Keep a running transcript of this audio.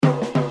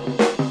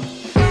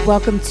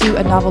Welcome to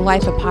A Novel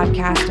Life, a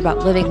podcast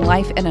about living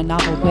life in a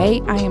novel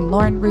way. I am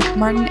Lauren Ruth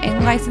Martin, a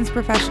licensed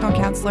professional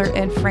counselor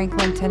in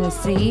Franklin,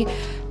 Tennessee.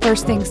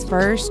 First things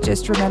first,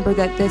 just remember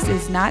that this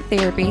is not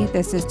therapy.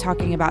 This is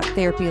talking about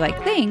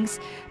therapy-like things,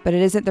 but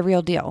it isn't the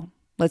real deal.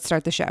 Let's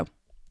start the show.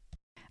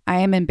 I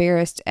am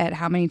embarrassed at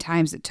how many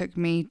times it took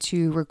me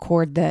to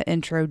record the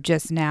intro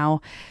just now,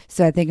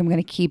 so I think I'm going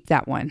to keep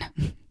that one.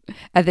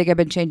 I think I've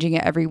been changing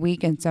it every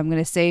week, and so I'm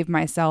going to save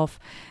myself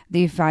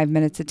the 5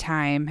 minutes of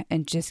time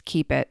and just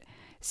keep it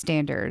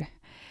standard.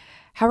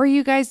 How are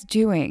you guys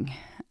doing?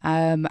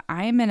 I'm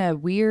in a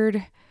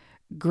weird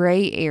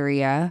gray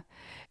area.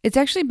 It's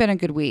actually been a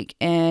good week,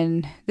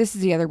 and this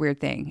is the other weird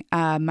thing.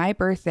 My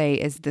birthday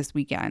is this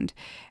weekend,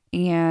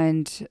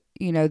 and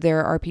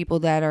there are people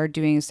that are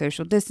doing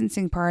social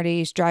distancing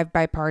parties,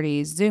 drive-by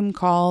parties, Zoom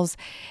calls,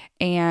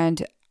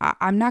 and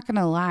I'm not going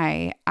to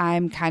lie,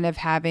 I'm kind of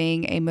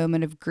having a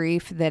moment of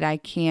grief that I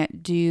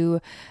can't do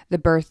the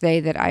birthday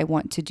that I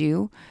want to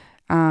do.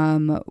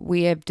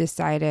 We have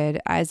decided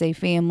as a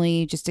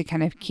family just to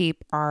kind of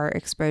keep our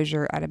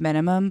exposure at a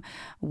minimum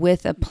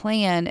with a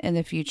plan in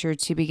the future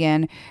to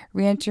begin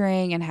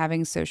reentering and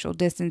having social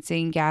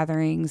distancing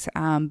gatherings.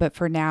 But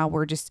for now,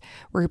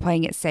 we're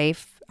playing it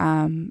safe.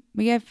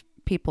 We have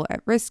people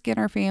at risk in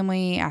our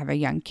family. I have a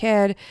young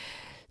kid.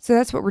 So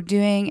that's what we're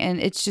doing, and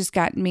it's just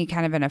gotten me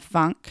kind of in a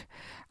funk,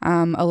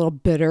 a little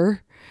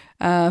bitter,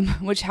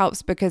 which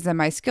helps because in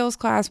my skills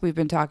class, we've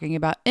been talking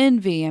about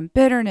envy and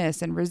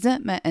bitterness and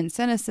resentment and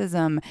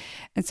cynicism,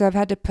 and so I've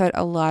had to put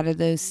a lot of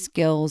those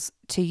skills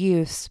to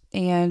use,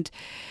 and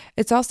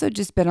it's also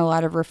just been a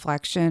lot of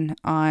reflection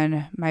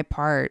on my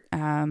part.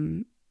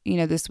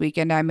 This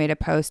weekend I made a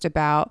post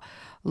about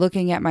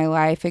looking at my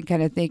life and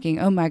kind of thinking,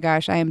 oh my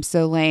gosh, I am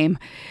so lame,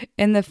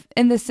 in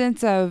the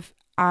sense of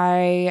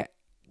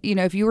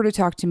if you were to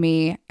talk to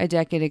me a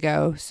decade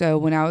ago, so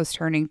when I was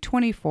turning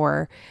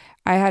 24,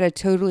 I had a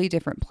totally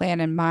different plan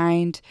in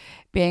mind.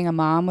 Being a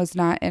mom was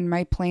not in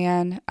my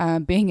plan.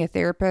 Being a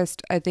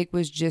therapist, I think,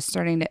 was just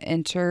starting to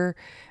enter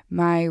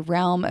my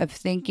realm of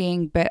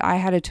thinking, but I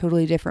had a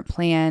totally different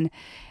plan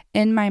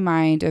in my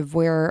mind of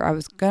where I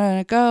was going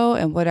to go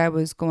and what I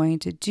was going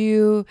to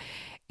do.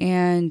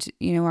 And,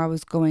 I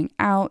was going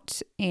out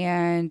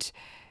and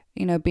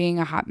being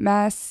a hot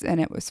mess,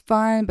 and it was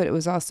fun, but it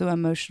was also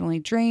emotionally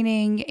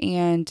draining.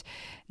 And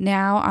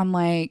now I'm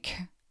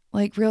like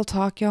real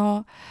talk,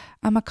 y'all,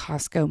 I'm a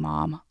Costco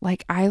mom.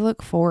 Like, I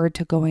look forward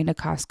to going to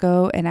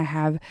Costco, and I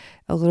have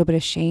a little bit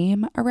of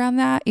shame around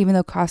that, even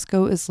though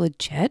Costco is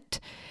legit.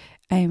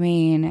 I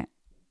mean,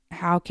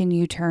 how can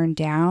you turn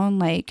down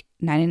like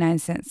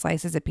 99-cent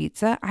slices of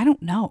pizza? I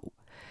don't know.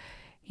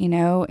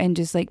 And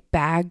just like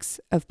bags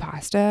of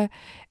pasta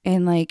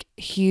and like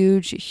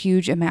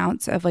huge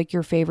amounts of like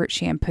your favorite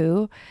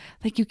shampoo.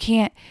 Like you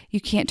can't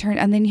turn,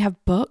 and then you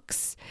have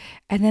books,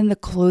 and then the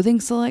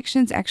clothing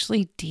selection's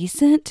actually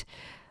decent,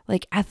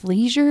 like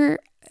athleisure.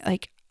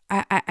 Like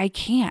I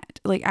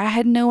can't, like, I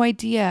had no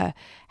idea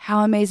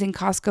how amazing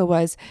Costco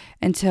was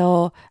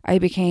until I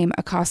became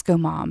a Costco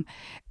mom.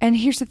 And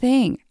here's the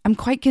thing, I'm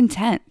quite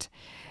content.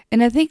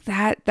 And I think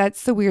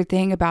that's the weird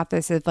thing about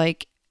this is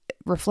like,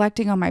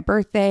 reflecting on my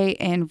birthday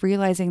and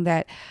realizing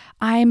that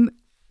I'm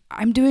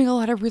doing a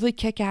lot of really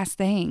kick-ass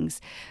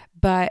things,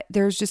 but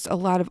there's just a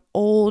lot of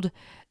old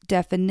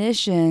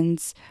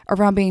definitions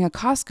around being a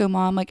Costco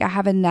mom. Like, I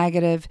have a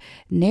negative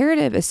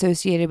narrative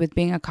associated with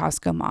being a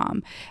Costco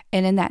mom.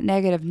 And in that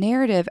negative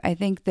narrative, I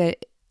think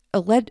that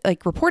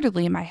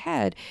reportedly in my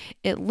head,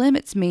 it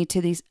limits me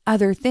to these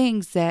other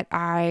things that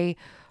I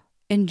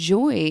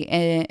enjoy,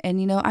 and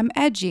I'm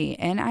edgy,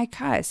 and I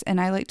cuss, and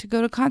I like to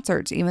go to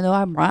concerts, even though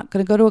I'm not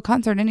going to go to a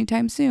concert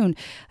anytime soon.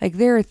 Like,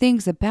 there are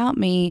things about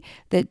me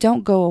that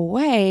don't go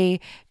away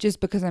just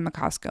because I'm a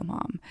Costco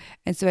mom.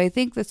 And so I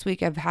think this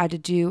week I've had to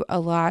do a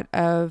lot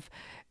of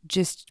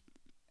just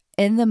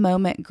in the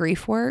moment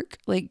grief work,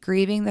 like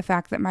grieving the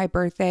fact that my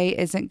birthday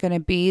isn't going to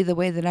be the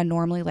way that I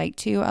normally like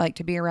to. I like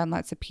to be around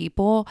lots of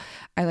people.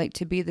 I like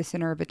to be the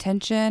center of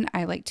attention.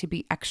 I like to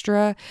be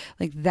extra.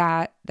 Like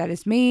that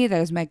is me.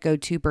 That is my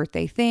go-to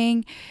birthday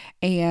thing.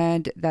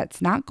 And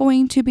that's not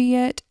going to be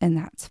it. And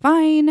that's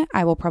fine.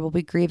 I will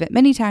probably grieve it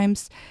many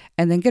times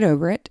and then get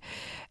over it.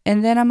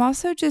 And then I'm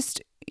also just,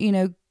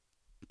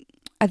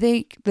 I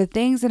think the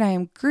things that I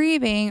am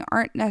grieving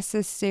aren't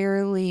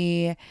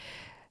necessarily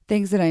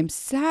things that I'm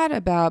sad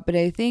about, but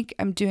I think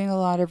I'm doing a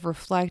lot of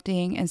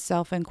reflecting and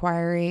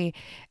self-inquiry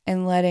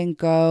and letting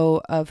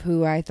go of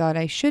who I thought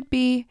I should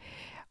be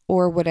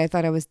or what I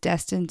thought I was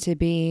destined to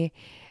be,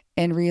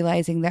 and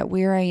realizing that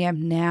where I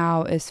am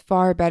now is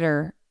far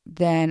better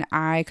than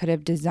I could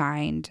have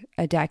designed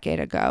a decade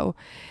ago.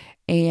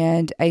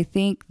 And I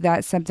think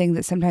that's something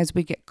that sometimes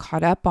we get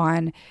caught up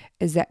on,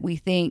 is that we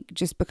think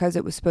just because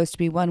it was supposed to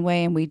be one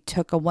way and we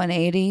took a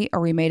 180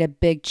 or we made a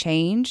big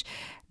change,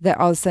 that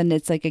all of a sudden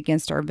it's like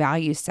against our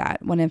value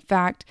set. When in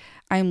fact,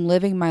 I'm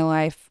living my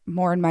life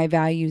more in my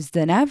values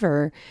than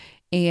ever.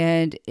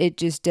 And it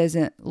just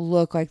doesn't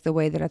look like the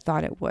way that I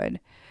thought it would.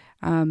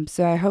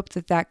 So I hope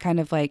that kind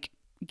of like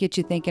get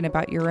you thinking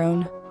about your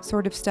own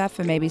sort of stuff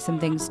and maybe some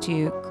things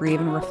to grieve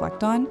and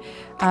reflect on.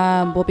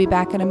 We'll be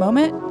back in a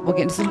moment. We'll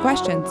get into some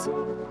questions.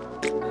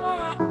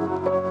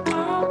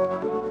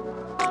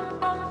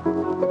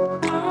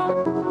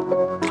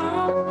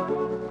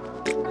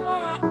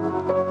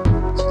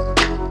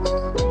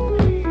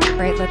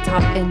 Let's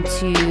hop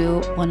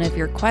into one of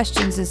your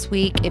questions this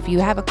week. If you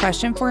have a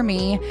question for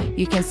me,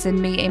 you can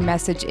send me a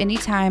message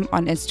anytime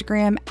on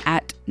Instagram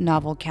at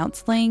Novel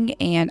Counseling,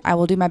 and I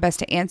will do my best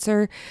to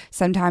answer.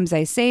 Sometimes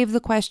I save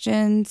the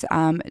questions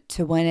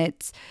to when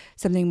it's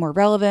something more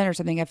relevant or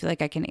something I feel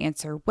like I can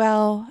answer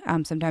well.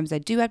 Sometimes I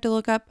do have to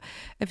look up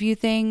a few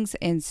things,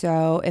 and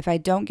so if I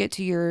don't get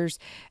to yours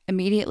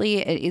immediately,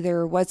 it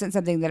either wasn't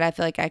something that I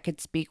feel like I could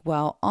speak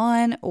well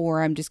on,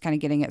 or I'm just kind of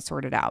getting it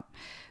sorted out.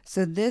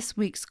 So this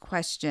week's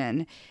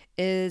question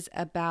is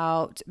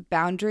about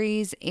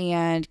boundaries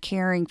and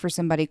caring for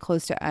somebody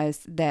close to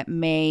us that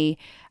may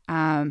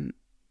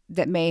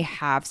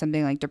have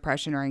something like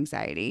depression or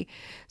anxiety.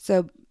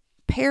 So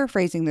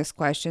paraphrasing this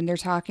question, they're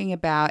talking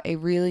about a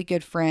really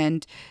good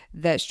friend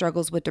that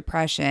struggles with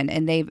depression,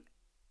 and they've,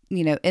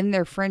 in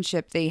their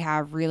friendship, they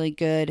have really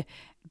good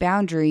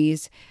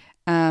boundaries.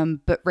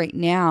 But right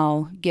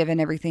now, given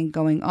everything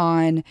going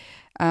on,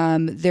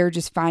 they're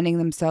just finding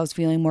themselves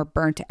feeling more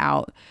burnt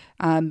out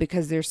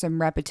because there's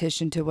some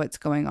repetition to what's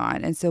going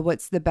on. And so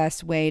what's the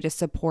best way to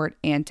support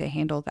and to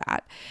handle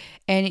that?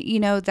 And,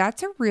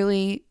 that's a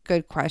really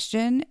good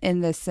question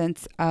in the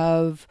sense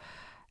of,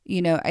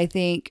 I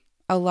think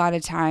a lot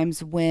of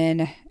times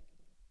when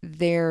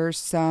there's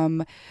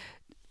some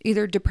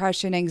either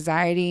depression,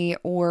 anxiety,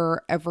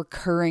 or a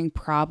recurring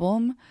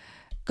problem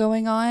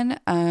going on,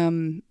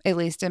 at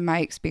least in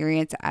my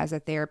experience as a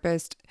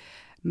therapist,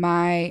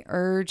 my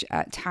urge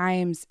at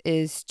times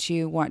is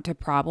to want to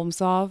problem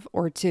solve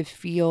or to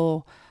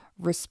feel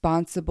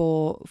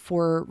responsible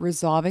for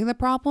resolving the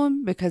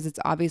problem because it's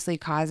obviously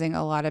causing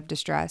a lot of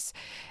distress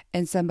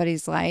in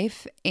somebody's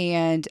life.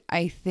 And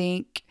I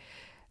think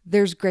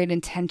there's great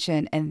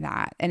intention in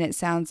that. And it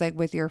sounds like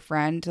with your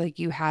friend, like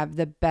you have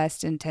the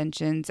best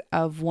intentions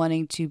of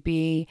wanting to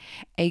be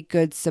a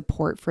good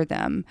support for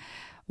them.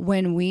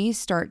 When we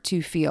start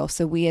to feel,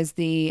 so we as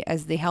the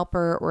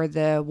helper or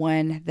the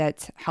one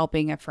that's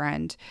helping a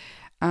friend,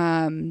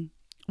 when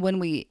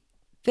we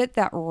fit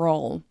that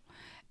role,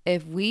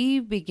 if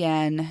we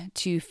begin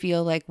to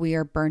feel like we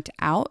are burnt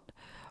out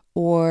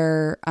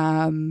or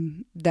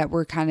that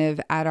we're kind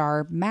of at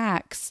our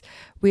max,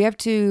 we have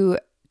to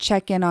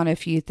check in on a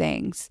few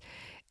things.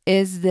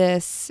 Is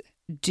this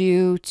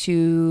due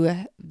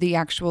to the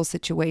actual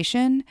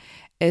situation?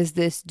 Is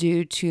this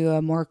due to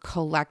a more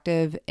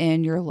collective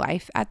in your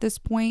life at this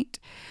point?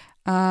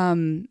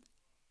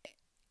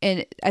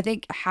 And I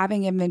think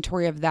having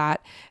inventory of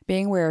that,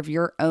 being aware of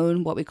your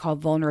own, what we call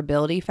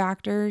vulnerability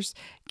factors,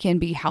 can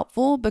be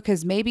helpful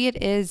because maybe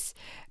it is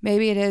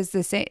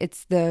the same.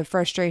 It's the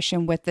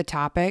frustration with the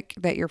topic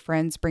that your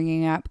friend's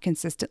bringing up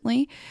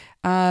consistently.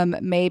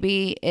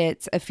 Maybe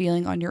it's a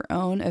feeling on your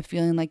own, of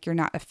feeling like you're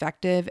not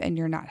effective and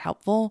you're not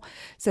helpful.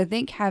 So I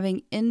think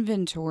having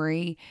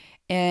inventory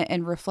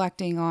and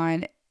reflecting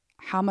on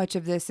how much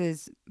of this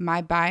is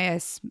my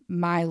bias,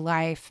 my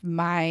life,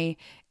 my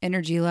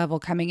energy level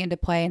coming into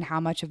play, and how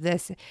much of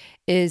this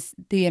is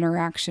the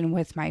interaction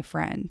with my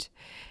friend.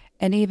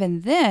 And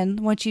even then,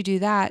 once you do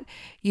that,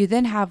 you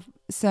then have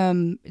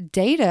some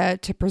data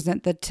to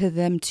present to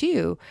them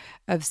too,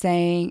 of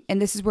saying,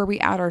 and this is where we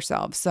out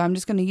ourselves. So I'm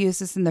just going to use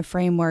this in the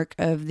framework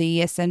of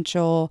the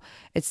essential,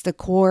 it's the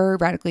core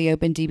radically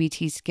open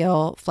DBT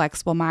skill,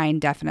 flexible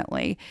mind,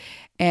 definitely.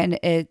 And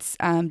it's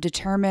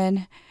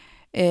determine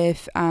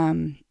if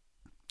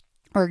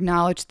or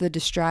acknowledge the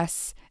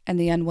distress and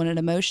the unwanted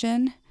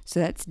emotion. So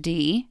that's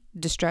D,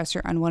 distress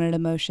or unwanted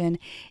emotion.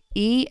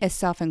 E is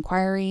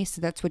self-inquiry. So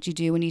that's what you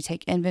do when you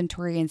take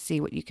inventory and see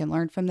what you can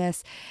learn from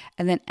this.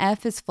 And then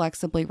F is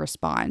flexibly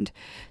respond.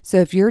 So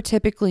if you're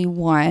typically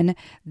one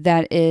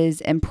that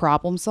is in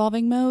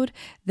problem-solving mode,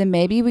 then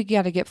maybe we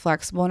got to get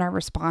flexible in our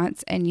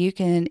response, and you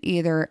can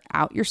either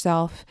out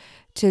yourself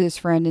to this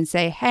friend and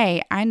say,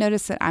 hey, I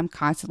notice that I'm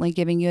constantly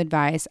giving you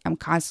advice. I'm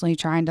constantly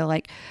trying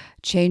to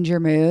change your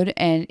mood,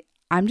 and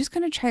I'm just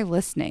going to try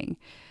listening.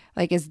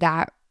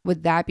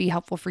 Would that be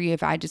helpful for you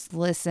if I just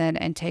listen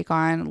and take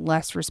on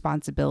less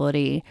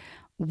responsibility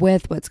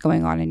with what's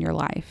going on in your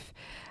life?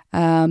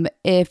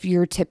 If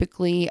you're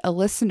typically a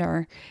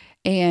listener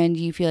and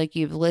you feel like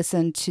you've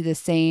listened to the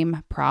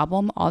same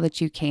problem all that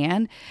you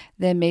can,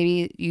 then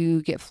maybe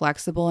you get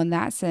flexible in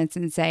that sense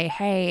and say,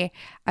 hey,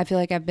 I feel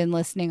like I've been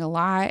listening a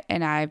lot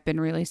and I've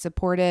been really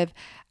supportive.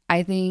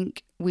 I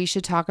think we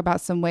should talk about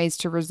some ways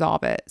to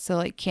resolve it.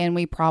 So can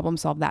we problem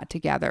solve that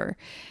together?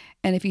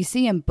 And if you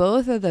see in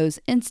both of those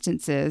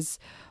instances,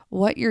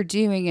 what you're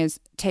doing is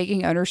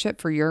taking ownership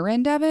for your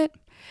end of it,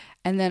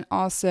 and then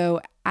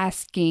also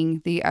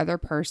asking the other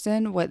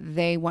person what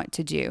they want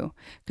to do.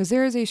 Because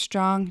there is a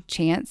strong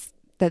chance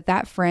that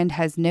that friend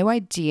has no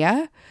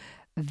idea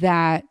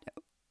that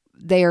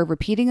they are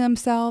repeating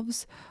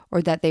themselves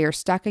or that they are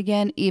stuck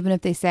again, even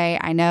if they say,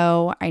 I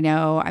know,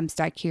 I'm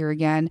stuck here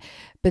again.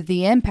 But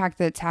the impact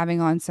that it's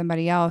having on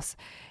somebody else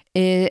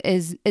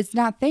is it's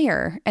not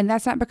there. And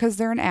that's not because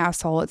they're an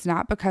asshole. It's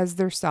not because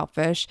they're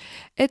selfish.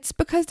 It's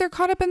because they're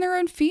caught up in their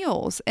own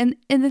feels. And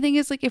the thing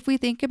is, like, if we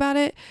think about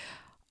it,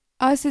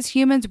 us as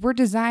humans, we're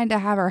designed to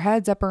have our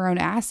heads up our own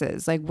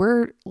asses. Like,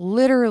 we're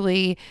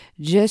literally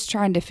just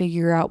trying to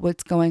figure out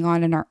what's going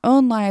on in our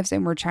own lives,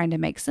 and we're trying to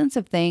make sense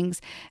of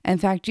things. In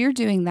fact, you're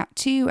doing that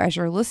too as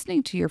you're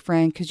listening to your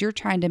friend, because you're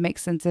trying to make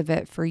sense of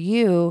it for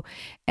you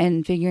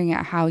and figuring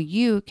out how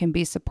you can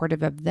be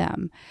supportive of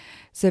them.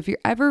 So if you're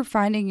ever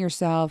finding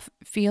yourself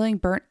feeling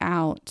burnt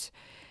out,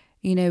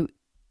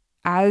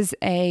 as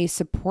a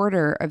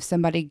supporter of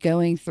somebody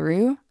going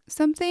through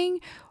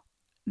something,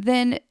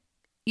 then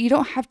you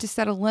don't have to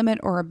set a limit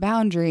or a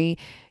boundary.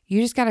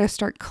 You just got to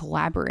start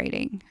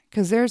collaborating,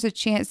 because there's a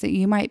chance that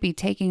you might be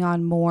taking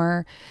on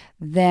more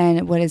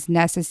than what is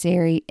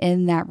necessary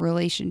in that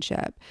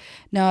relationship.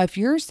 Now, if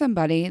you're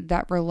somebody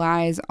that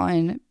relies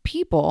on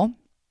people,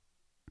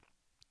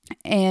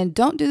 and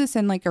don't do this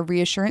in like a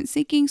reassurance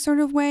seeking sort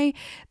of way,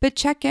 but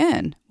check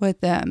in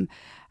with them.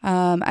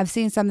 I've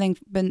seen something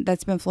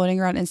that's been floating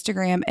around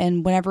Instagram,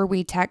 and whenever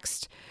we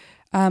text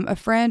a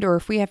friend, or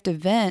if we have to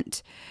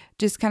vent,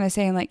 just kind of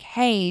saying like,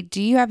 hey,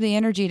 do you have the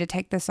energy to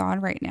take this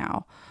on right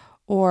now?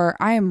 Or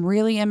I am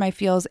really in my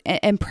feels,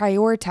 and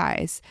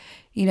prioritize.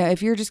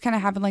 If you're just kind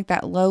of having like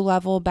that low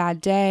level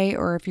bad day,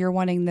 or if you're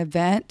wanting the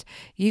vent,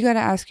 you got to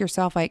ask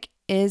yourself, like,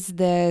 is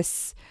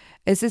this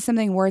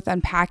something worth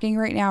unpacking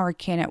right now, or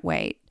can it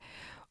wait?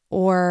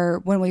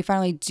 Or when we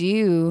finally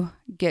do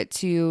get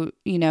to,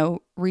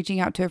 reaching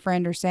out to a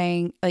friend or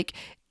saying, like,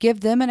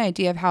 give them an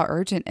idea of how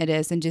urgent it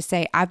is, and just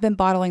say, I've been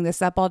bottling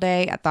this up all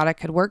day. I thought I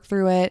could work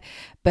through it,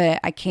 but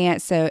I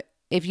can't. So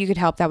if you could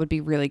help, that would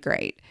be really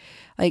great.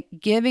 Like,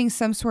 giving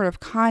some sort of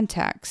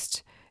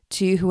context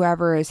to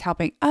whoever is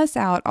helping us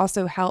out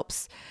also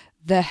helps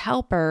the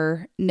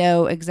helper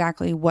know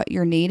exactly what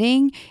you're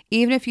needing.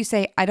 Even if you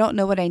say, I don't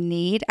know what I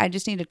need, I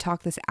just need to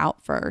talk this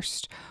out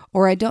first.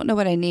 Or I don't know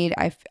what I need,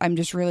 I'm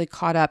just really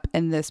caught up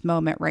in this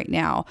moment right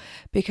now.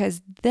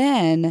 Because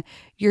then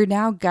you're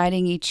now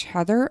guiding each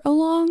other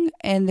along,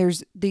 and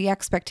the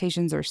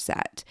expectations are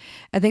set.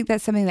 I think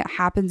that's something that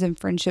happens in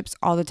friendships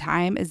all the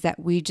time, is that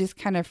we just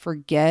kind of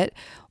forget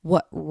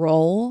what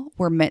role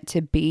we're meant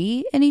to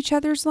be in each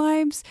other's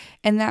lives.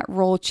 And that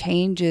role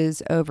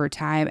changes over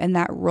time. And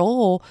that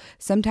role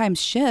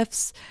sometimes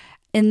shifts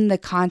in the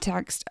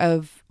context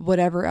of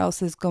whatever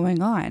else is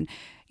going on.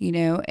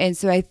 And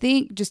so I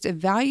think just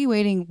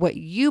evaluating what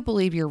you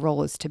believe your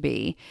role is to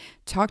be,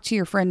 talk to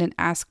your friend and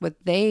ask what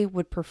they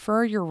would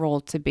prefer your role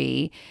to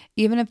be,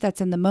 even if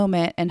that's in the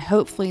moment, and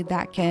hopefully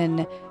that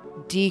can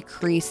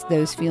decrease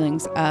those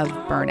feelings of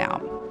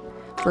burnout.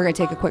 We're going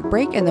to take a quick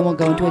break, and then we'll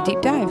go into a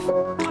deep dive.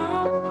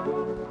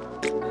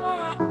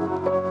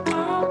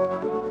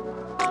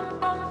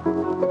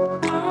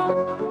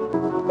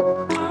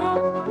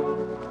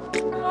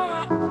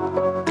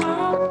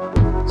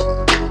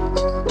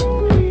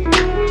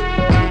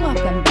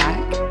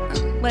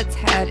 Let's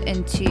head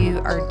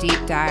into our deep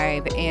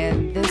dive.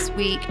 And this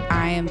week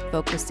I am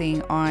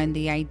focusing on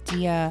the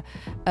idea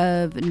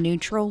of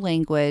neutral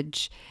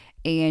language,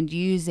 and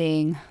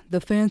using the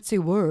fancy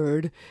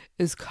word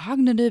is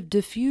cognitive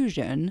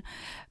diffusion.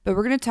 But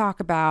we're going to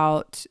talk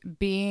about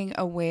being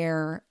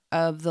aware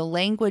of the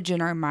language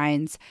in our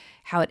minds,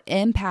 how it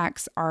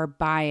impacts our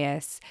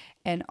bias,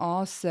 and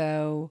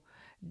also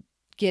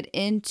get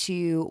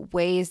into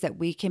ways that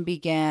we can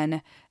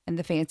begin, and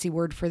the fancy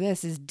word for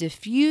this is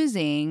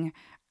diffusing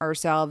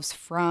ourselves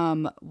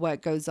from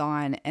what goes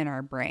on in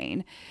our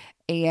brain.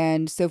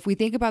 And so if we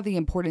think about the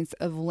importance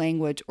of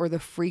language, or the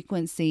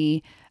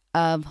frequency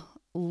of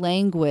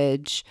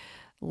language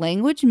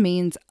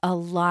means a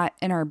lot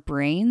in our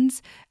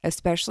brains,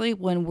 especially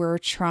when we're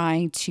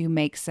trying to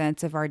make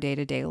sense of our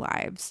day-to-day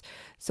lives.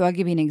 So I'll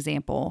give you an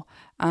example.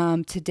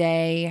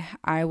 Today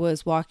I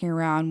was walking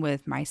around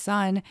with my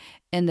son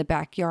in the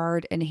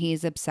backyard, and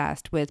he's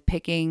obsessed with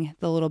picking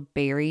the little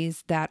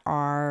berries that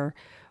are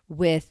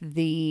with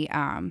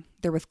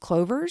they're with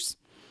clovers.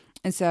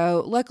 And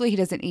so luckily he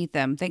doesn't eat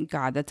them. Thank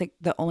God. That's like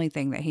the only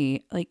thing that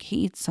he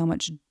eats so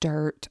much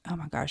dirt. Oh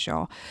my gosh,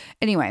 y'all.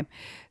 Anyway,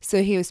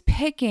 so he was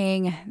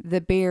picking the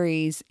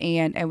berries,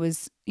 and I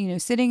was,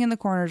 sitting in the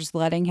corner, just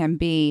letting him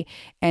be.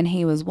 And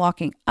he was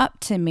walking up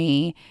to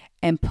me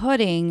and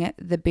putting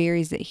the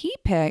berries that he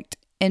picked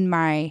in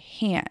my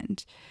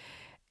hand.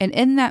 And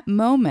in that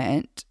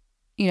moment,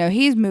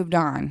 he's moved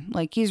on.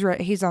 Like, he's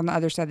on the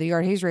other side of the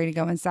yard. He's ready to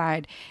go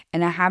inside.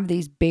 And I have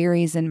these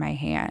berries in my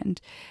hand.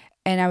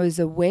 And I was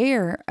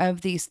aware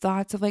of these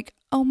thoughts of like,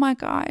 oh my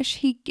gosh,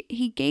 he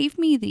gave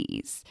me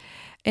these.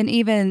 And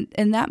even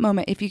in that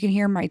moment, if you can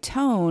hear my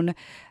tone,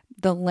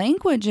 the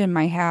language in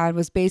my head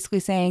was basically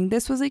saying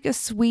this was like a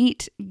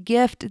sweet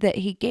gift that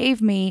he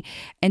gave me.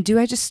 And do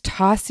I just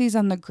toss these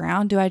on the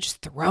ground? Do I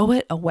just throw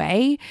it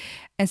away?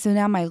 And so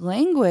now my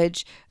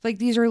language, like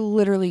these are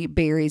literally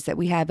berries that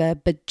we have a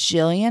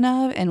bajillion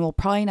of, and will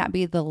probably not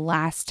be the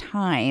last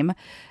time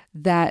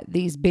that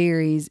these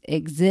berries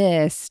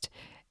exist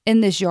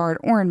in this yard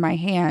or in my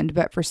hand.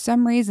 But for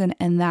some reason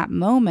in that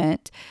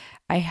moment,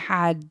 I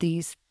had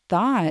these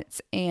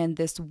thoughts and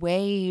this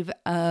wave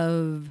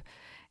of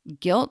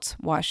guilt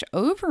wash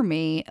over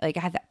me. Like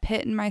I had that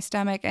pit in my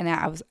stomach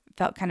and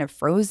felt kind of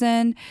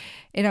frozen.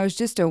 And I was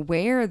just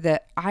aware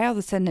that I all of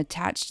a sudden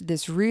attached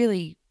this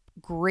really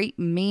great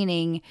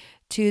meaning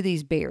to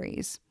these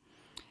berries.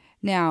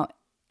 Now,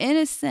 in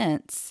a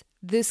sense,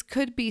 this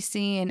could be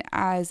seen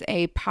as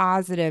a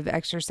positive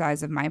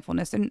exercise of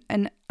mindfulness. And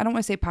I don't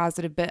want to say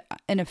positive, but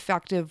an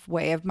effective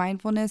way of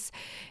mindfulness,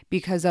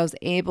 because I was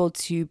able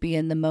to be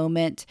in the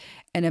moment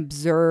and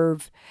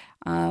observe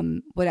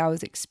what I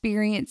was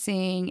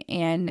experiencing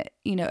and,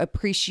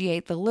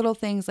 appreciate the little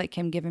things like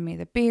him giving me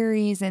the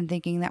berries and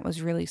thinking that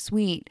was really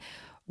sweet.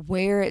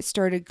 Where it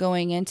started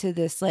going into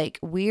this like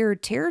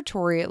weird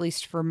territory, at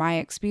least for my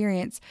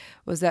experience,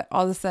 was that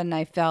all of a sudden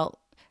I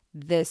felt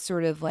this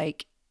sort of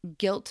like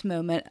guilt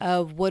moment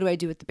of what do I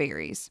do with the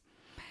berries?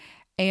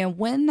 And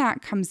when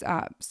that comes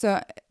up,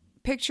 so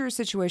picture a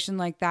situation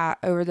like that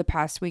over the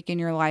past week in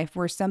your life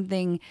where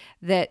something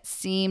that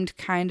seemed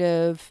kind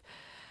of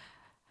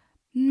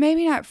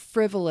maybe not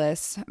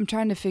frivolous. I'm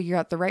trying to figure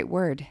out the right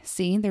word.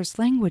 See, there's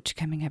language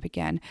coming up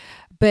again.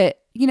 But,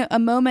 a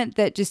moment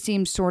that just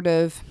seemed sort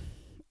of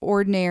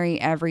ordinary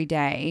every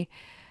day.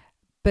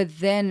 But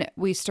then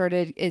it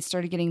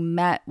started getting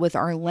met with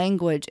our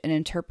language and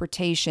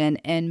interpretation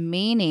and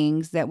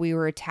meanings that we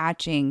were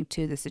attaching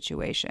to the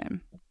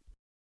situation.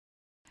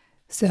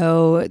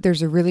 So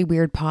there's a really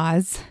weird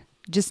pause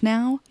just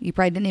now. You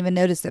probably didn't even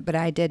notice it, but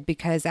I did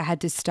because I had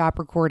to stop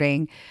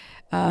recording.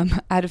 I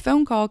had a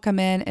phone call come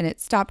in and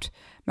it stopped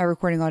my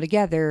recording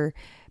altogether.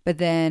 But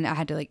then I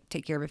had to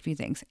take care of a few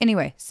things.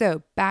 Anyway,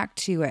 so back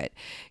to it.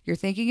 You're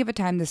thinking of a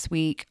time this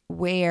week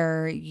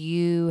where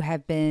you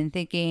have been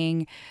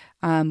thinking,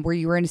 where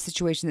you were in a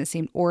situation that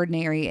seemed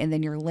ordinary and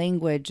then your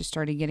language just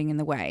started getting in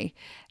the way.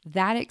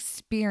 That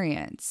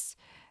experience.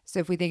 So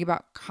if we think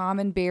about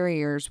common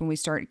barriers when we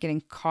start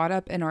getting caught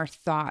up in our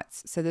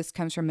thoughts, so this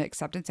comes from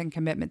acceptance and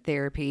commitment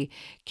therapy,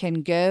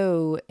 can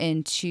go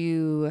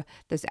into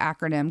this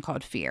acronym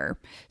called FEAR.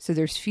 So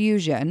there's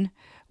fusion,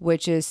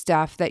 which is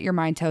stuff that your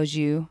mind tells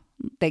you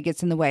that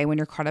gets in the way when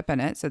you're caught up in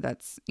it. So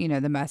that's, the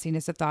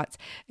messiness of thoughts.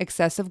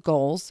 Excessive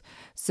goals.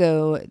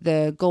 So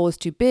the goal is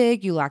too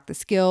big, you lack the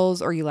skills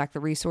or you lack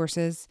the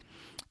resources.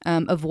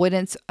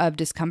 Avoidance of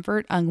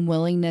discomfort,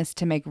 unwillingness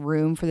to make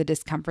room for the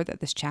discomfort that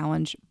this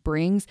challenge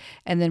brings,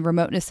 and then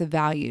remoteness of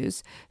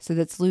values. So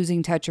that's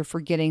losing touch or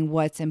forgetting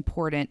what's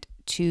important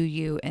to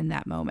you in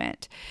that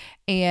moment.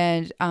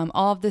 And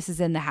all of this is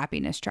in the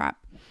happiness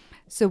trap.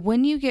 So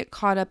when you get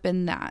caught up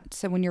in that,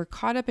 so when you're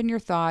caught up in your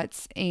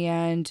thoughts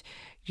and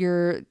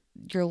your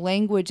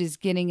language is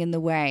getting in the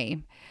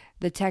way,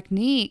 the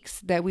techniques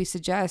that we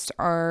suggest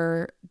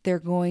they're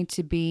going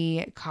to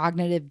be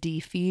cognitive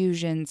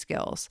diffusion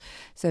skills.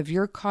 So if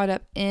you're caught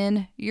up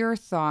in your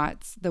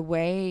thoughts, the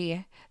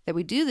way that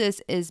we do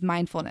this is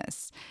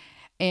mindfulness.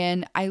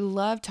 And I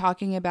love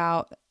talking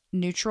about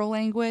neutral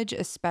language,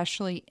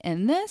 especially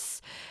in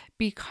this,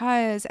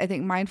 because I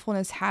think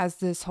mindfulness has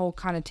this whole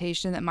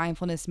connotation that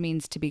mindfulness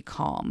means to be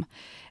calm.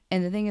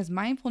 And the thing is,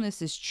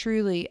 mindfulness is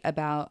truly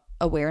about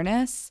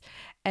awareness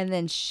and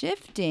then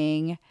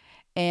shifting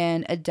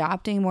and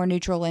adopting more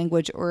neutral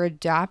language or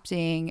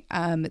adopting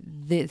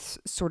this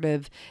sort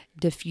of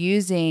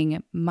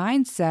diffusing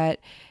mindset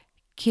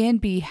can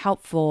be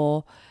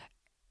helpful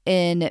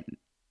in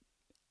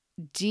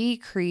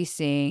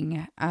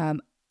decreasing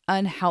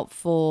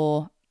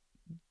unhelpful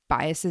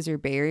biases or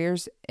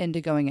barriers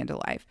into going into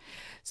life.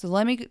 So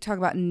let me talk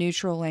about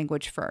neutral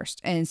language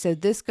first. And so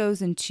this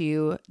goes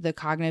into the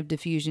cognitive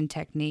diffusion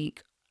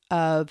technique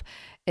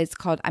it's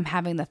called I'm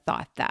having the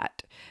thought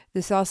that.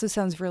 This also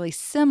sounds really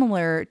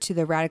similar to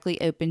the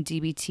radically open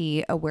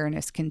DBT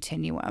awareness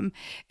continuum.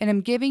 And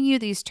I'm giving you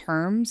these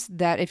terms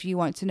that if you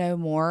want to know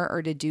more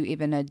or to do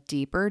even a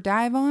deeper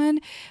dive on,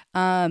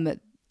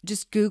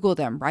 just Google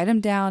them, write them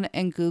down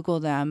and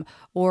Google them,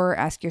 or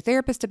ask your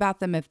therapist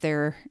about them if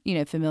they're,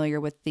 familiar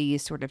with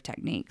these sort of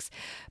techniques.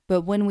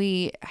 But when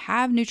we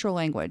have neutral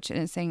language and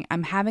it's saying,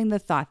 I'm having the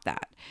thought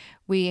that,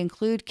 we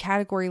include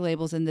category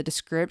labels in the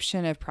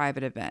description of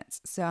private events.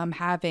 So I'm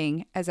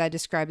having, as I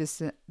described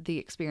this, the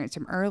experience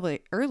from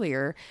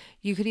earlier,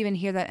 you could even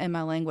hear that in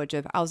my language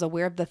of, I was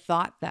aware of the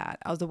thought that,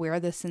 I was aware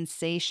of the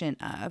sensation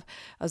of,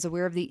 I was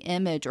aware of the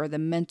image or the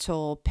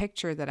mental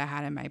picture that I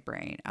had in my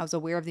brain. I was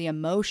aware of the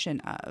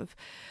emotion of.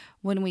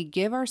 When we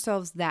give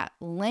ourselves that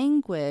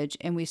language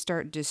and we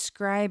start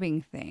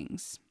describing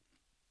things,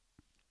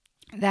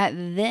 that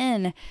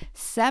then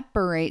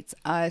separates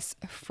us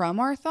from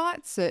our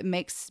thoughts. So it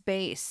makes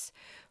space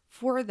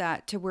for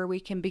that to where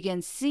we can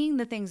begin seeing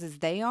the things as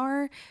they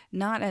are,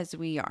 not as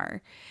we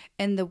are.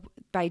 And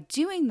by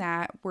doing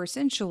that, we're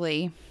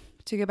essentially,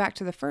 to go back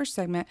to the first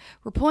segment,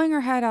 we're pulling our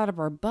head out of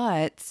our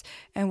butts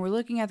and we're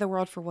looking at the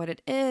world for what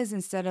it is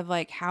instead of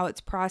like how it's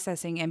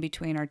processing in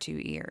between our two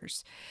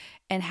ears.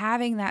 And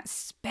having that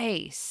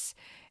space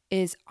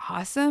is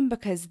awesome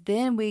because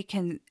then we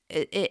can,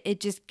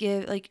 it just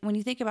give, like when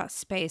you think about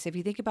space, if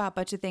you think about a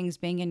bunch of things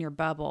being in your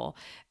bubble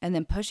and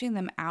then pushing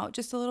them out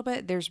just a little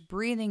bit, there's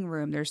breathing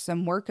room, there's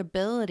some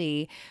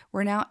workability.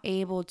 We're now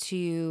able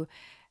to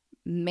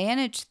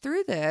manage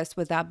through this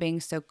without being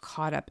so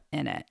caught up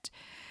in it.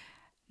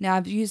 Now,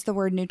 I've used the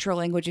word neutral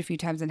language a few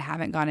times and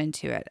haven't gone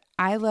into it.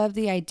 I love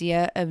the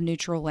idea of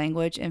neutral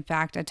language. In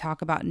fact, I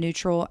talk about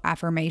neutral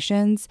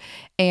affirmations.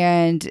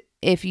 And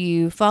if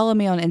you follow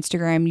me on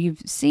Instagram,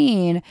 you've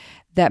seen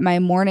that my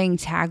morning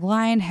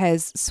tagline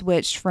has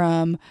switched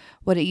from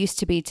what it used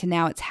to be to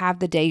now it's have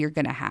the day you're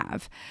going to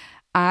have.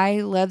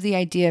 I love the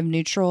idea of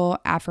neutral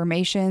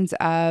affirmations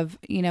of,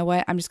 you know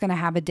what, I'm just going to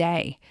have a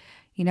day.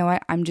 You know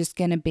what, I'm just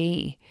going to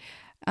be.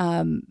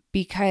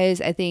 Because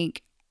I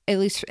think, at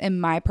least in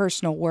my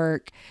personal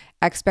work,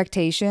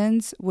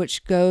 expectations,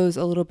 which goes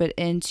a little bit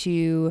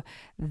into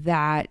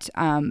that,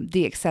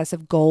 the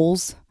excessive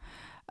goals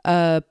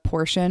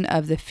portion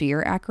of the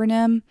FEAR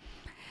acronym.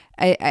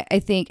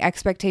 I think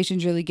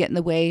expectations really get in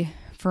the way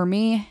for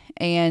me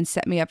and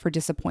set me up for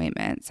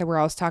disappointment. So where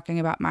I was talking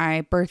about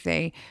my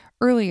birthday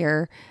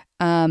earlier,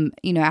 I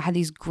had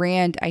these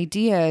grand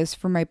ideas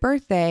for my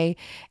birthday.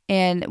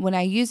 And when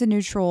I use a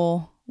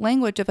neutral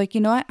language of like,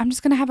 you know what, I'm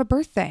just going to have a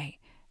birthday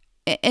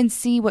and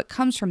see what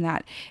comes from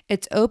that.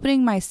 It's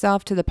opening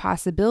myself to the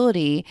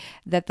possibility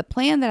that the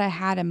plan that I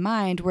had in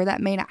mind, where that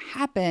may not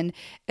happen,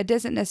 it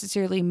doesn't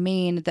necessarily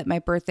mean that my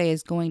birthday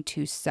is going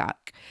to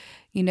suck.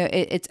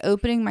 It's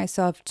opening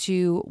myself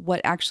to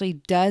what actually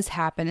does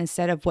happen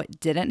instead of what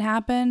didn't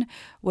happen,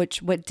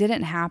 what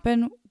didn't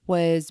happen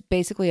was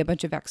basically a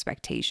bunch of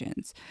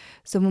expectations.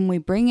 So when we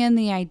bring in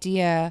the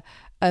idea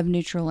of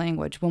neutral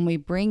language, when we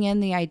bring in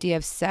the idea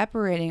of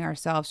separating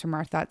ourselves from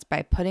our thoughts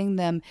by putting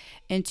them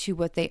into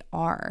what they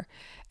are.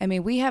 I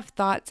mean, we have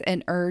thoughts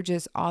and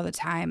urges all the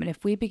time. And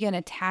if we begin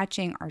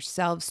attaching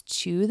ourselves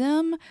to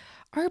them,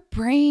 our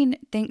brain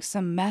thinks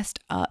some messed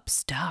up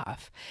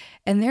stuff.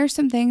 And there's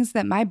some things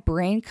that my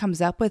brain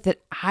comes up with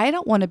that I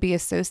don't want to be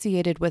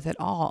associated with at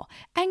all.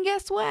 And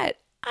guess what?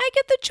 I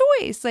get the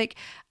choice.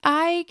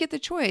 I get the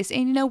choice.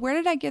 And where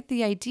did I get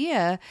the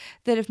idea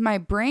that if my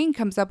brain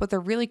comes up with a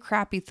really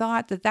crappy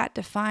thought, that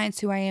defines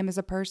who I am as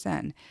a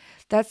person?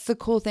 That's the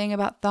cool thing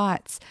about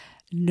thoughts.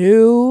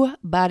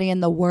 Nobody in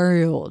the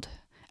world,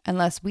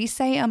 unless we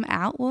say them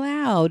out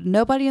loud,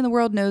 nobody in the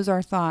world knows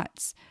our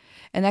thoughts.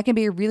 And that can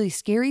be a really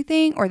scary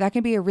thing, or that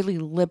can be a really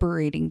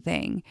liberating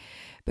thing.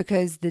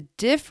 Because the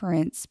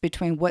difference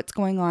between what's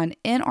going on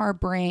in our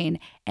brain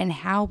and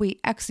how we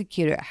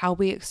execute it, how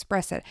we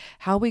express it,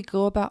 how we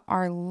go about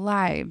our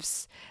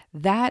lives,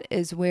 that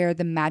is where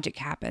the magic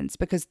happens,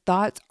 because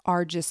thoughts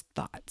are just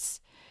thoughts.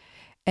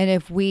 And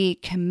if we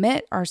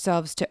commit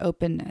ourselves to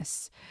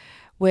openness,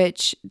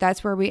 which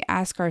that's where we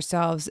ask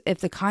ourselves if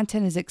the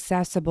content is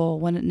accessible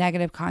when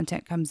negative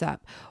content comes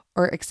up,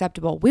 or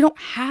acceptable. We don't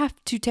have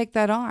to take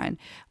that on.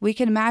 We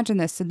can imagine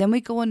this. So then we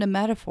go into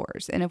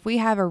metaphors. And if we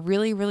have a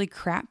really, really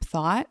crap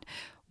thought,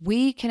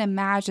 we can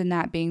imagine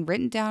that being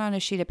written down on a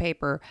sheet of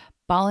paper,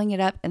 balling it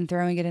up and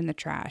throwing it in the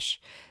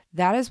trash.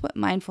 That is what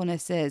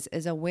mindfulness is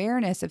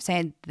awareness of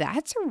saying,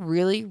 that's a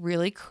really,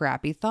 really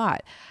crappy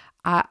thought.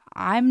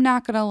 I'm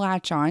not going to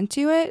latch on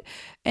to it.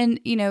 And,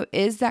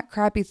 is that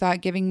crappy thought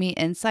giving me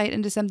insight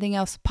into something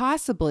else?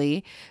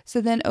 Possibly.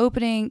 So then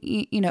opening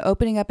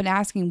up and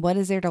asking, what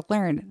is there to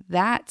learn?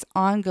 That's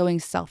ongoing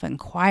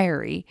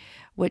self-inquiry,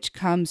 which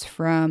comes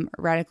from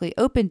radically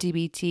open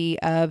DBT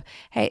of,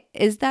 hey,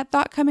 is that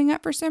thought coming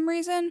up for some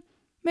reason?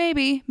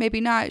 Maybe, maybe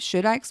not.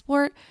 Should I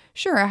explore it?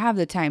 Sure, I have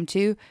the time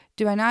to.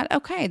 Do I not?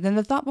 Okay, then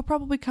the thought will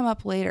probably come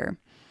up later.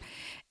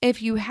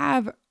 If you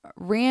have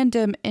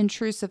random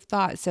intrusive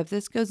thoughts, so if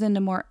this goes into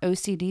more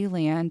OCD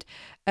land,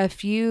 a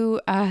few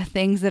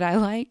things that I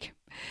like,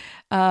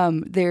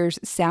 there's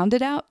sound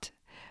it out,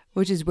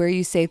 which is where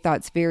you say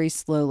thoughts very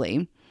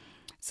slowly.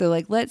 So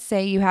let's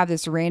say you have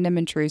this random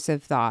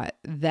intrusive thought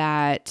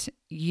that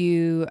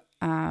you're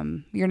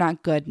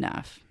not good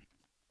enough.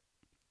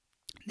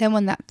 Then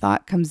when that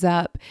thought comes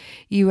up,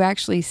 you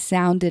actually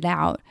sound it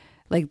out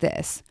like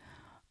this.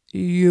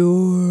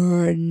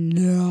 You're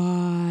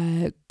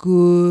not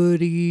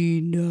good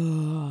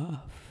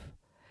enough.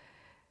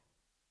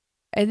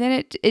 And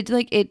then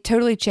it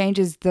totally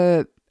changes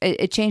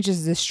it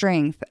changes the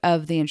strength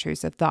of the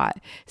intrusive thought.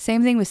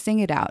 Same thing with sing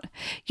it out.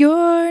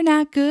 You're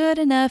not good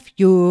enough.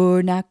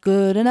 You're not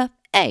good enough.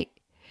 Hey,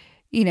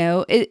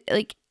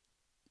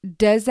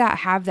 does that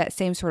have that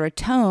same sort of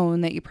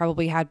tone that you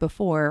probably had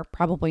before?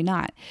 Probably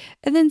not.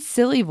 And then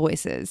silly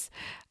voices,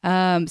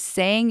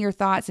 saying your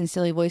thoughts in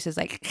silly voices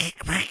like,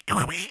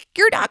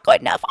 you're not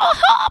good enough.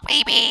 Oh,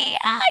 baby.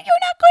 You're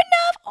not good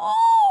enough.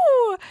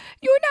 Oh,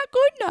 you're not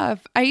good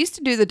enough. I used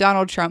to do the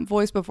Donald Trump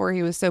voice before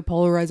he was so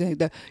polarizing. Like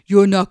the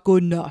you're not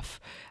good enough.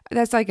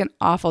 That's like an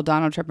awful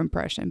Donald Trump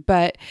impression,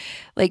 but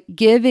like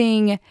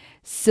giving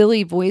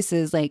silly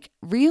voices, like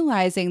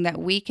realizing that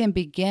we can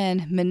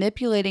begin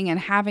manipulating and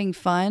having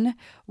fun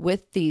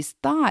with these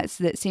thoughts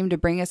that seem to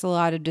bring us a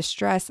lot of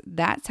distress.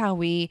 That's how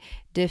we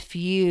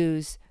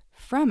diffuse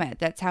from it.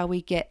 That's how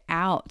we get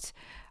out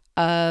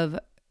of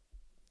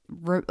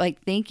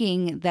like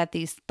thinking that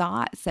these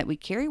thoughts that we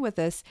carry with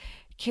us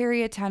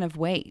carry a ton of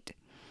weight.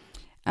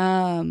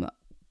 When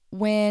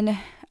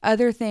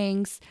other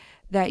things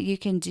that you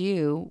can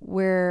do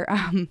where,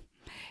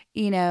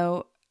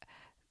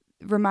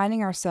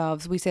 reminding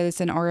ourselves, we say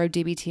this in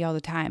RO-DBT all the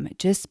time,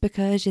 just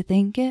because you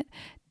think it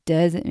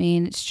doesn't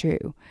mean it's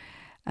true.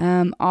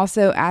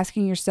 Also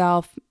asking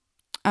yourself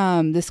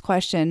this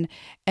question,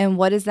 and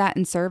what is that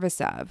in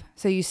service of?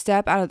 So you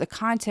step out of the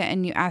content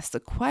and you ask the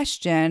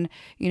question,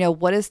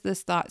 what is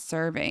this thought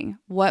serving?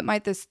 What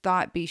might this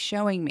thought be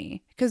showing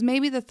me? Because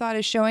maybe the thought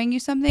is showing you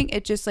something.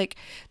 It just like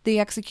the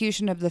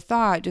execution of the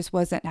thought just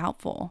wasn't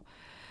helpful.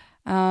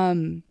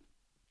 You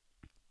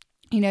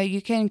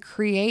can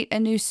create a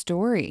new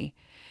story.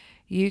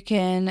 You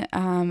can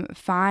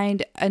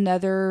find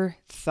another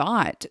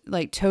thought,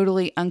 like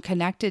totally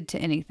unconnected to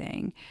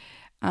anything.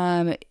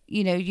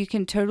 You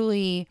can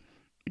totally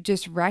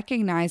just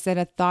recognize that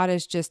a thought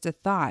is just a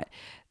thought.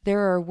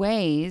 There are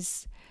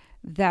ways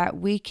that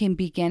we can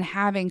begin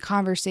having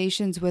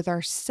conversations with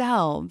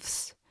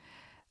ourselves.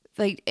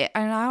 Like,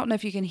 and I don't know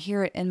if you can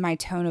hear it in my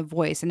tone of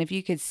voice. And if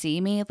you could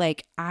see me,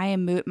 like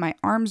my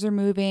arms are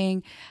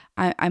moving.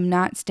 I'm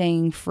not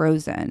staying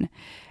frozen.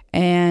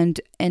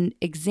 And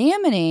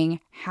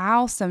examining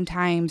how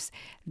sometimes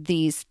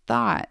these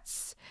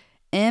thoughts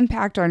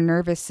impact our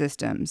nervous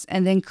systems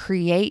and then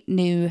create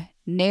new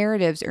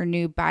narratives or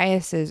new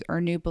biases or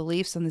new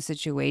beliefs on the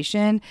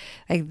situation.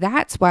 Like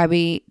that's why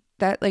we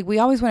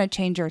always want to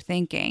change our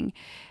thinking.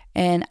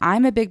 And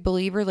I'm a big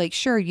believer, like,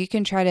 sure, you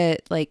can try to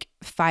like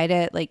fight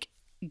it, like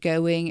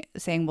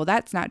saying, well,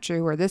 that's not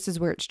true, or this is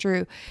where it's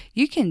true.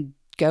 You can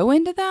go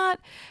into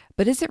that,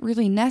 but is it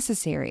really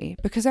necessary?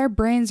 Because our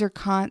brains are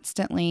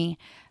constantly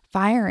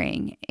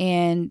firing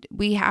and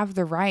we have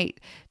the right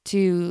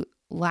to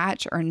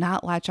latch or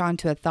not latch on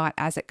to a thought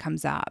as it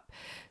comes up.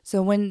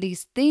 So when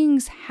these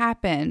things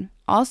happen,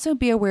 also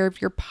be aware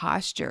of your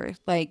posture.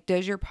 Like,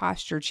 does your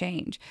posture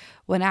change?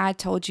 When I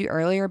told you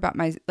earlier about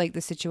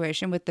the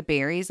situation with the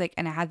berries,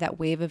 and I had that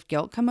wave of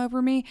guilt come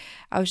over me,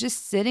 I was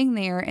just sitting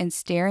there and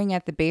staring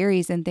at the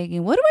berries and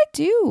thinking, what do I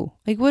do?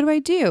 What do I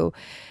do?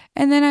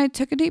 And then I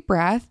took a deep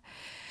breath.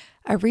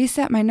 I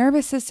reset my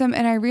nervous system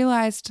and I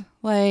realized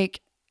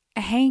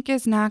Hank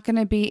is not going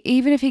to be,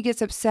 even if he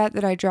gets upset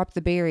that I dropped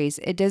the berries,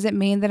 it doesn't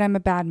mean that I'm a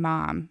bad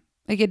mom.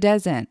 It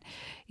doesn't,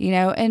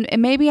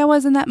 and maybe I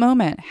was in that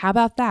moment. How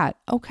about that?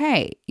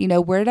 Okay.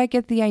 Where did I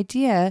get the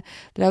idea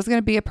that I was going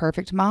to be a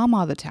perfect mom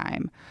all the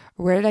time?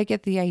 Where did I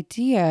get the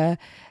idea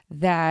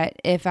that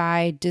if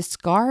I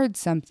discard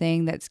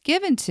something that's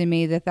given to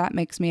me, that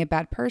makes me a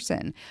bad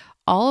person?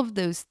 All of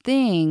those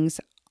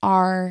things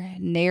are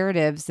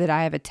narratives that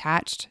I have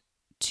attached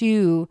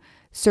to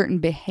certain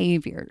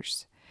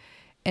behaviors.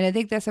 And I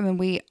think that's something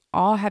we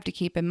all have to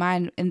keep in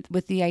mind, and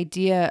with the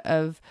idea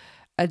of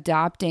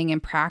adopting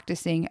and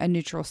practicing a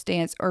neutral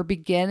stance or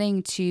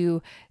beginning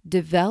to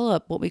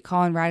develop what we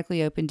call in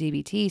Radically Open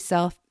DBT,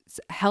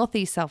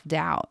 healthy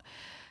self-doubt.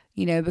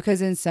 Because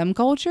in some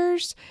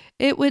cultures,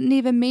 it wouldn't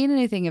even mean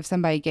anything if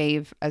somebody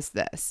gave us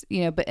this,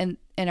 but in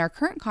our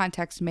current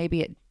context,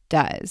 maybe it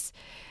does.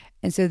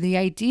 And so the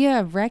idea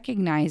of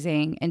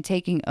recognizing and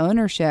taking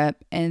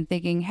ownership and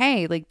thinking,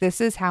 hey, this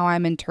is how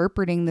I'm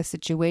interpreting the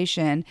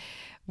situation.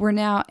 We're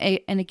now,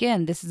 and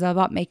again, this is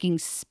about making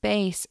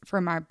space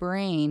from our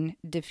brain,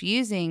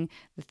 diffusing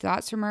the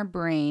thoughts from our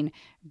brain,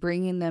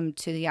 bringing them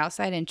to the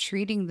outside and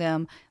treating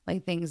them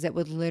like things that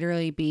would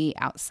literally be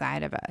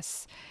outside of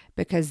us.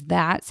 Because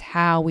that's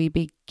how we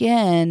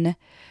begin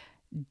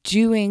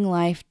doing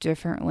life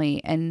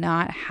differently and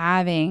not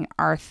having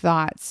our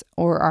thoughts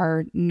or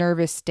our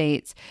nervous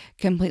states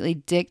completely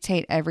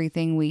dictate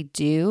everything we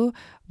do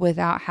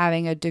without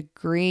having a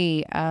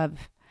degree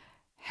of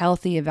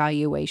healthy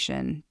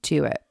evaluation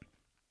to it.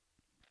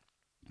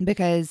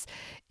 Because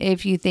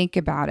if you think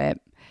about it,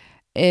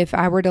 if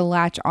I were to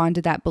latch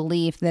onto that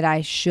belief that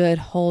I should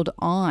hold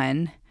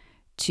on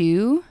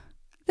to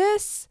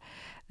this,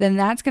 then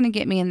that's going to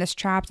get me in this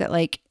trap that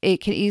it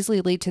could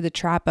easily lead to the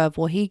trap of,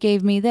 well, he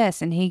gave me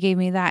this and he gave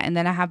me that. And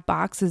then I have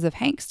boxes of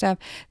Hank stuff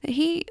that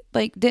he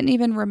didn't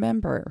even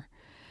remember.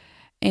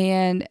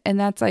 And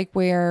that's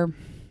where,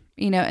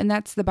 and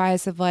that's the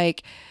bias of I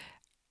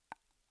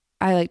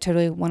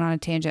totally went on a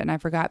tangent and I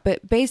forgot.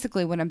 But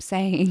basically what I'm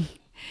saying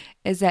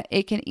is that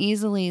it can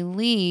easily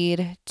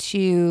lead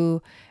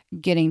to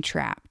getting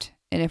trapped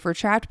And if we're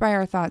trapped by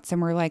our thoughts, then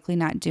we're likely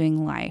not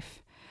doing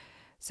life.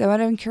 So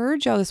I'd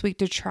encourage y'all this week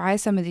to try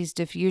some of these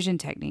diffusion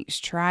techniques.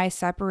 Try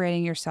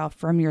separating yourself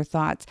from your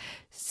thoughts.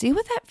 See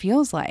what that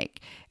feels like.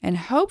 And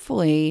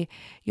hopefully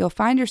you'll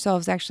find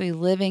yourselves actually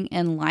living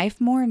in life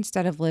more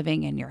instead of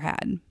living in your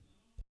head.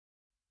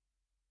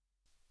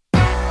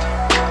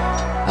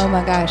 Oh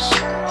my gosh,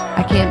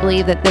 I can't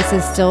believe that this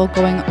is still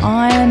going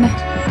on.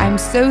 I'm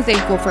so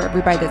thankful for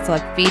everybody that's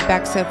left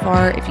feedback so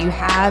far. If you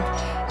have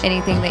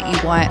anything that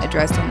you want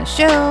addressed on the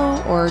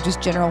show or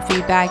just general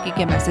feedback, you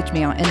can message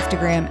me on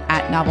Instagram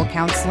at Novel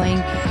Counseling.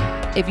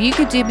 If you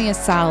could do me a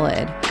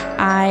solid,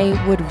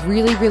 I would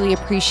really, really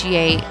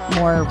appreciate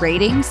more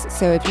ratings.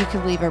 So if you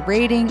could leave a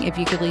rating, if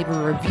you could leave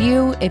a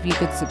review, if you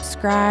could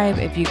subscribe,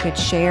 if you could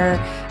share.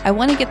 I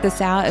want to get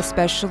this out,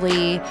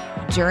 especially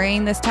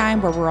during this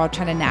time where we're all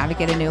trying to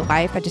navigate a new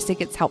life. I just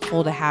think it's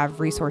helpful to have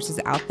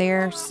resources out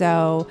there.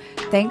 So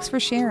thanks for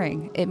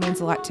sharing. It means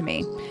a lot to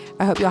me.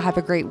 I hope y'all have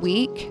a great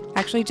week.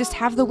 Actually, just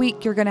have the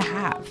week you're going to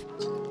have.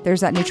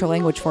 There's that neutral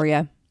language for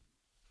you.